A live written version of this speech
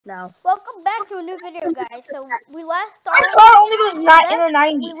No. Welcome back to a new video, guys. So we left off. Our car only goes in the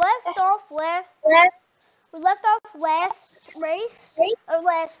 90s. We left off last race, or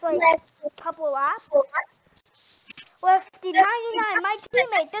last couple of laps. With the 99, my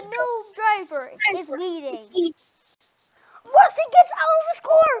teammate, the new driver, is leading. Rusty gets out of the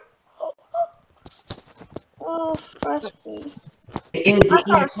score. Oh, Rusty. My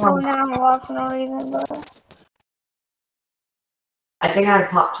car's slowing down a lot for no reason, but I think I had a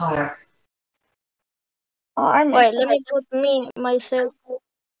pop tire. oh, I missed Wait, let me put myself.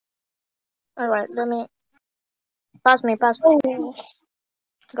 Alright, let me. Pass me. Oh.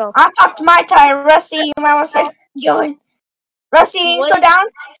 Go. I popped my tire, Rusty. You might want to start going. Rusty, you still down?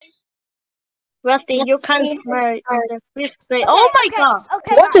 Rusty, you can't merge the fifth place. Oh my god!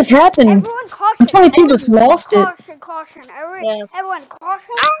 Okay, What guys, just happened? everyone caution. I'm 22 just lost it. Caution. Yeah. Everyone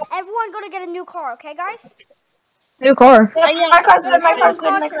caution. Everyone gonna get a new car, okay, guys? New car. Yeah, my car's good, my car's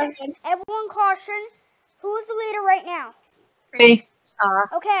good, my car's good. Everyone caution. Who's the leader right now? Me.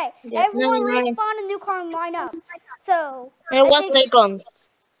 Okay, Yeah, everyone 99. respawn a new car and line up. So, It was second.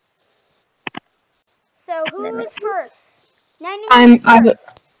 so who's first? 99 I'm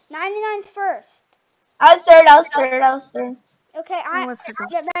 99's first. I was third. Okay, I was second.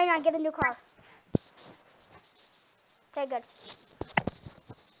 yeah, 99, get a new car. Okay, good.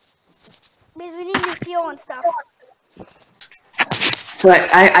 Because we need new fuel and stuff. But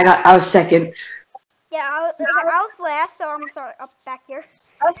I was second. Yeah, I was last, so I'm sorry, up back here.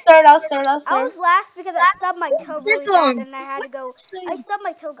 I was third. I was last because I stubbed my toe really bad and I had to go. I stubbed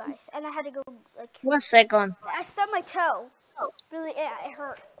my toe, guys, and I had to go like. Was second. I stubbed my toe. Really, yeah, it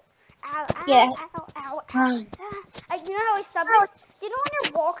hurt. Ow, ow, Yeah. ow, ow, ow. You know how I stubbed it? You know when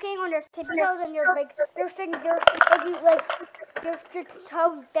you're walking on your tippy toes and your your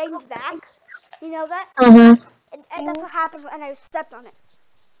toe bangs back? You know that? Mm-hmm. And that's what happened when I stepped on it.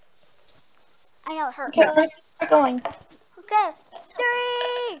 I know it hurt. Okay, we're going. Okay.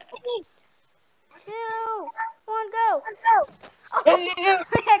 3, 2, 1, go. Oh, I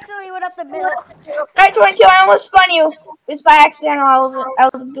actually went up the middle. Guys, 22, I almost spun you. It was by accident. I was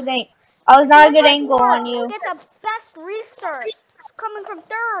a good angle. I was not a good angle on you. Get the best restart. Coming from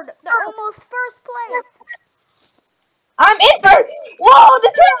third. The almost first place. I'm in first. Whoa,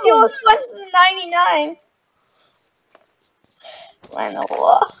 the 20 was spun to 99. I know.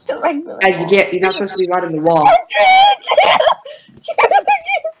 Guys, you're not supposed to be right on the wall.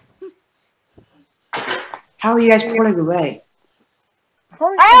 How are you guys pulling away?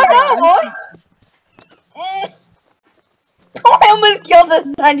 I don't know, boy. Oh, I almost killed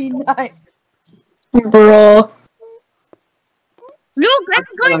the 99. Bro. Look, I'm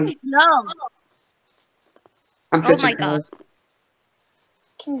going slow. I'm Oh my god.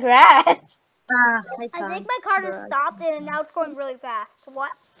 Congrats. I I think my car just stopped and now it's going really fast.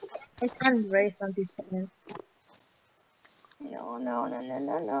 What? I can't race on this thing. No.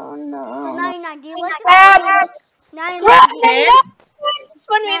 99, do you like Grab. this? 99,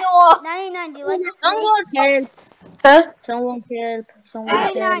 Spun me in the wall. 99, do you like this? Someone help. Huh? Someone help.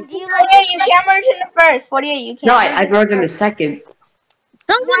 99, do you like 48, you can't merge in the first. 48, you can't. No, I rode in the second.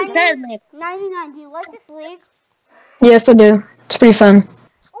 Someone help me. 99, do you like this league? Yes, I do. It's pretty fun.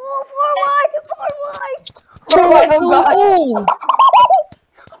 Oh, 4 wide!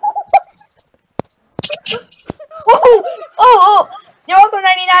 Oh, oh, you're welcome,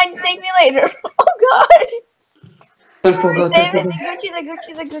 99. Thank me later. Oh, God. The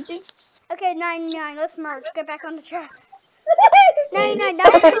Gucci. Okay, 99, let's merge. Get back on the track. 99,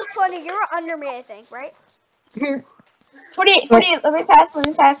 that was so funny. You're under me, I think, right? 48, let me pass.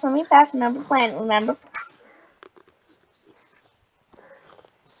 Remember plan, remember?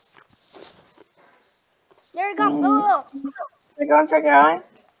 There you go. Go. Start going.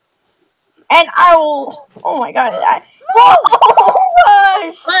 And I will. Oh my god. Oh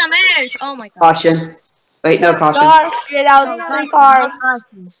gosh. Oh, marriage. Oh my god. Caution. Wait, no caution. Gosh, shit, that was 3 cars. I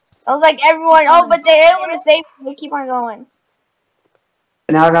was like everyone. Oh, but they're able to save. They keep on going.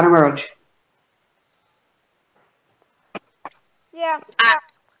 And now I gotta merge. Yeah.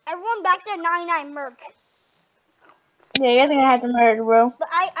 Everyone back there, 99 merge. Yeah, you guys are gonna have to merge, bro. But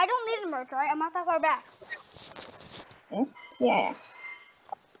I don't need a merge, right? I'm not that far back. Yeah.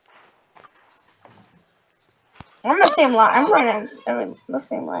 I'm the same line. I'm running the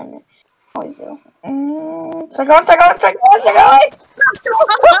same line. Always do. Start going.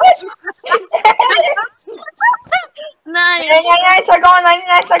 Nice. 99, start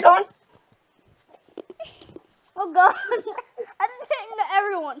going. Oh god. I didn't hit into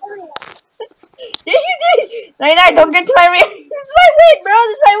everyone. Yeah, you did. 99, don't get to my win. This is my win, bro.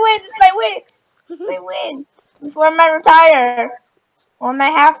 This is my win. This is my win. Before I retire. Well, I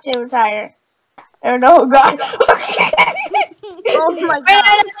might have to retire. Oh no, God. Oh my God.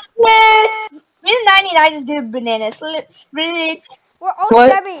 Banana split! Me and 99 just did a banana split. We're all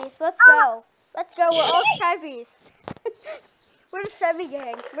What? Chevys. Let's go. Let's go. We're all Chevys. We're the Chevy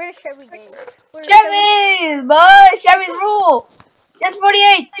gang. We're the Chevy gang. We're the Chevy's, boy! Chevy's rule! That's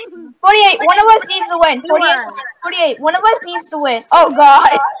 48! 48! One of us needs to win. 48! 48! One of us needs to win. Oh,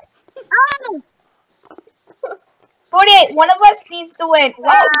 God! 48! One of us needs to win.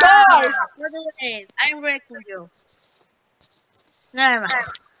 Oh, gosh! What do you mean? I'm wrecking you. Never mind.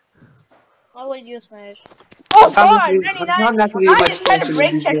 Why would you smash? Oh, I'm God! not 99! gonna do I much just tried to damage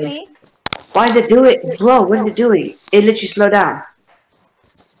brake these check days. me. Why does it do it? Bro, what is it doing? It lets you slow down.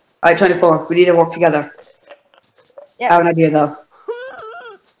 Alright, 24. We need to work together. Yep. I have an idea though.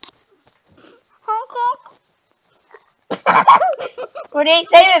 Hong Kong. 48,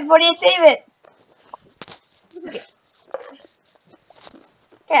 save it! 48, save it!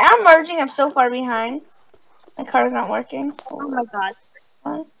 Okay, I'm merging. I'm so far behind. My car's not working. Oh my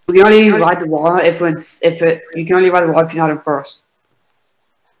God. We can only ride the wall you can only ride the wall if you're not in first.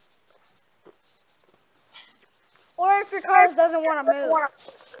 Or if your car doesn't want to move.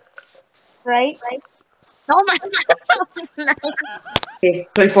 Right? Oh my God. Okay,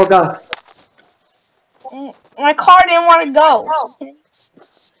 24, go. My car didn't want to go.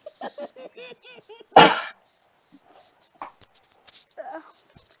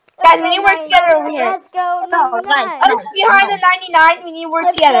 Guys, we need to work together over here. Let's go No, 99. guys. Us behind the 99, we need to work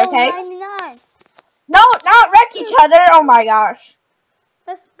Let's together, go okay? 99. No, not wreck each other. Oh my gosh.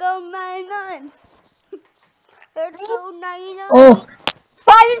 Let's go 99. Let's go 99. Oh,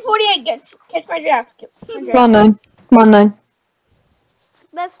 5 and 48. Catch my draft. Catch my come draft. on, 9. Come on, 9.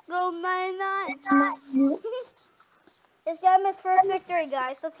 Let's go 99. Let's get him his first victory,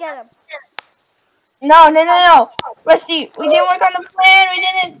 guys. Let's get him. No. Rusty, we didn't work on the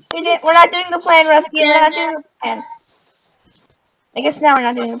plan. We're not doing the plan, Rusty. We're not doing the plan. I guess now we're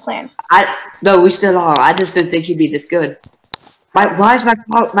not doing the plan. No, we still are. I just didn't think he'd be this good. Why is my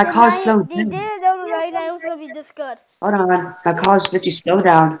car slow You down? didn't know the 99 was going to be this good. Hold on, my car's literally slow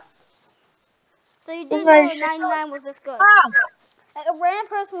down. So you This didn't know very the 99 was this good. Like a random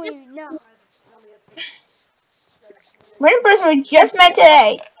person we know. Random person we just met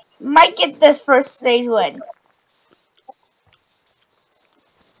today might get this first stage win.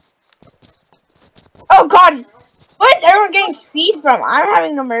 Oh God! What is everyone getting speed from? I'm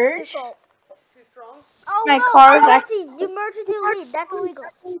having to merge. Oh My no, car's Rusty, you merged into the lead. That's illegal.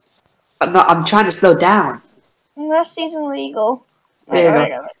 No, I'm trying to slow down. Rusty's illegal. There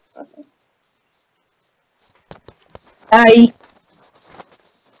you go. I.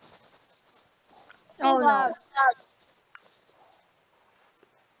 Oh no.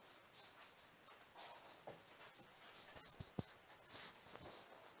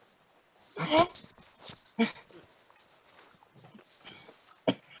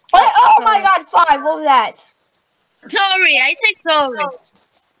 What? Oh my God! 5. What was that? Sorry, I said sorry.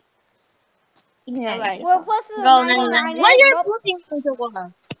 Yeah, Alright. Well, plus the Go 99. 99. Why are you Nope. putting into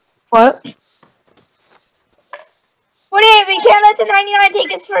one? What? 48. We can't let the 99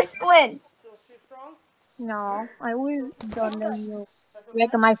 take its first win. No, I will don't let you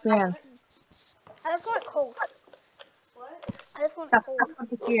wreck my friend. I just want it cold. I just want it Stop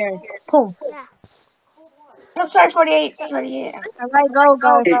cold. here. Boom. Yeah. I'm sorry, 48. 48. Alright,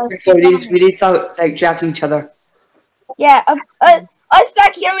 go. So we need to start like drafting each other. Yeah. Us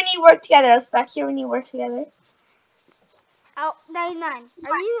back here, we need to work together. Us back here, we need to work together. Out 99.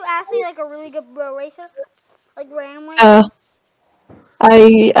 Are you actually like a really good racer? Like randomly?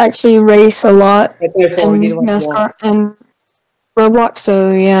 I actually race a lot Okay, 24, we in need to work the wall. NASCAR and Roblox,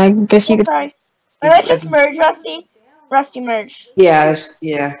 so yeah, I guess you could. Sorry. Let's just merge, Rusty. Rusty merge. Yeah,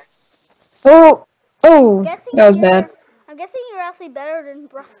 yeah. Oh, I'm guessing that was you're- bad. I'm guessing you're actually better than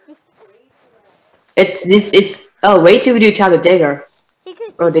Rusty. It's oh wait till we do Talladega. He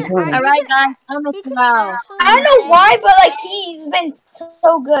could. Oh, he they could told me. act- Alright he could- guys, I'm a he could smile. actually I don't know why, but like he's been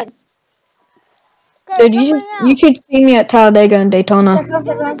so good. Guys, Dude, you something else. you should see me at Talladega and Daytona. You want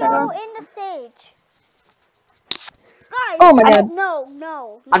to go in the stage. Guys, Oh my God.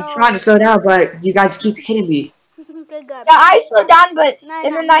 No. I'm trying to slow down, but you guys keep hitting me. Good. Yeah, I slowed down, but Nine,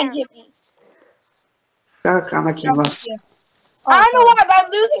 then the nine, 9 hit me. Oh, God, my camera. I don't know why, but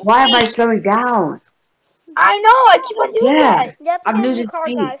I'm losing Why am I speed. slowing down? I know, I keep on doing Yeah. that. You have to I'm get a new losing car,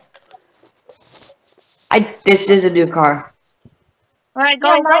 speed. guys. This is a new car. Alright,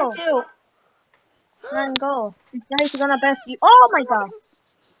 Yeah, go. mine too. Then go. This guy's gonna best you. Oh my god.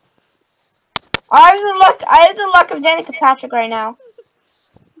 I have the luck of Danica Patrick right now.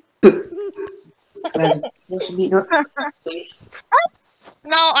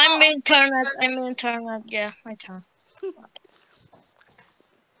 No, I'm in turn. Yeah, my turn. Who's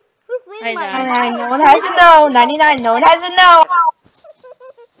I leading my died. 99, no child? one has to know. 99, no one has to know.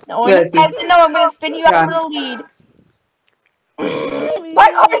 No one Good. has to know. I'm gonna spin you out Yeah. for the lead. My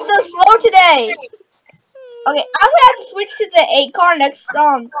car's so slow today. Okay, I'm gonna have to switch to the 8 car next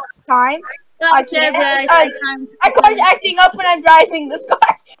time. I can't guys, because my car's acting up when I'm driving this car.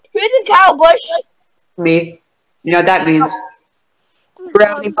 Who's in Kyle Busch? Me. You know what that means?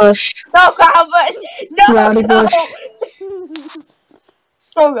 Rowdy Bush. No, Kyle Busch. No, Rowdy no. Bush.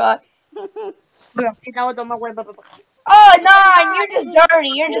 Oh god. Bro, quitado toma huevo. Oh no, you're just dirty.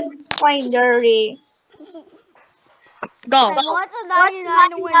 You're just plain dirty. Go. I want the 99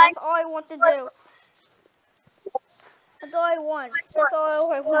 to win. That's all I want to do. That's all I want. That's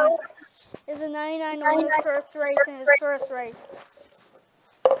all I want. Is the 99 to win his first race in his first race.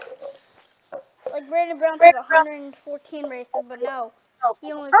 Like Brandon Brown has 114 races, but no.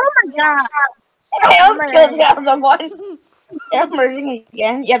 He only Oh took my god. I almost killed you on someone. I'm merging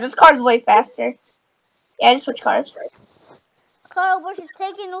again. Yeah, this car's way faster. Yeah, I just switched cars. Kyle Busch is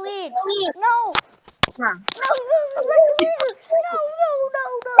taking the lead. No! Huh. No, wreck the leader!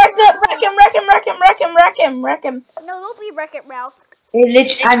 Wreck him. No, don't be Wreck-It Ralph.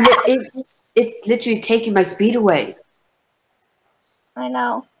 It's literally taking my speed away. I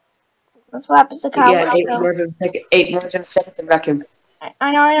know. That's what happens to Kyle Yeah, Busch, 8 though. more than a second. 8 more than a second to wreck him.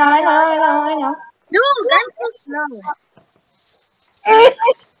 I know. No, that's so slow.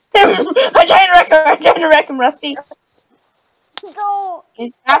 I'm trying to wreck him, Rusty. Don't.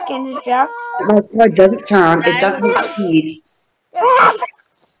 He's back in his jack. My car doesn't turn. It doesn't have speed.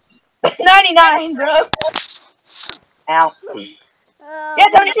 99, bro. Ow. Yeah,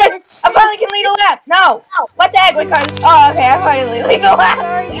 76. I finally can lead a lap. No. What the heck, my car? Oh, okay. I finally lead a lap.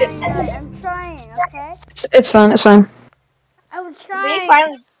 Sorry, I'm trying, okay? It's fine. It's fine. I was We trying.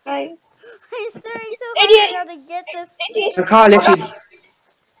 finally. Right. I'm sorry so Idiot. hard how to get this. 18. My car literally.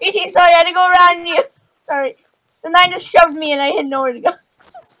 18, sorry, I had to go around you. Sorry. The 9 just shoved me and I had nowhere to go.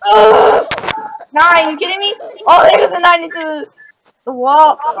 Ugh. 9, you kidding me? Oh, there goes the 9 into the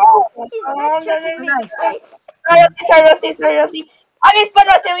wall. Oh, no. Sorry, Rusty. I'm gonna spun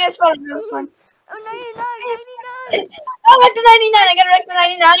Rusty. Oh, 99. Oh, wreck the 99. I gotta wreck the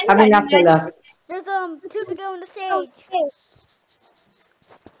 99. How many laps are left? There's 2 to go in the stage.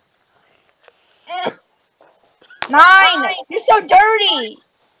 9. You're so dirty.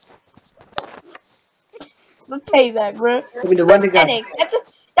 The payback, bro. I mean, the one to go. Pathetic. That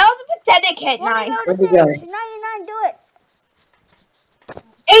was a pathetic hit, 9. 1 to go. 99, do it.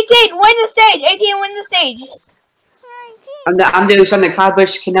 18, win the stage. 18, win the stage. 19. I'm doing something Kyle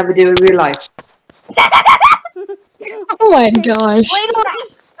Busch can never do in real life. Oh my gosh. Wait a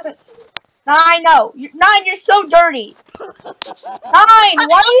minute. 9, no. 9, you're so dirty. 9,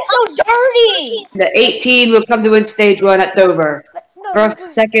 why are you so dirty? The 18 will come to win stage 1 at Dover. No, First,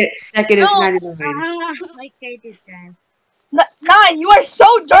 second is No. 99. I hate this game. 9, you are so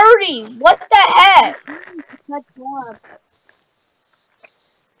dirty. What the heck? Let's go.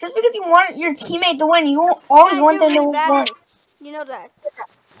 Just because you want your teammate to win, you won't always want them to win. You know that.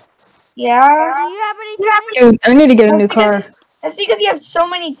 Yeah. Do you have any teammates? Dude, I need to get a new car. That's because you have so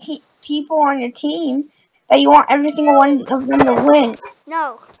many people on your team that you want every single one of them to win.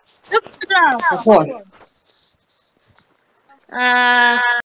 No. Look, Of course.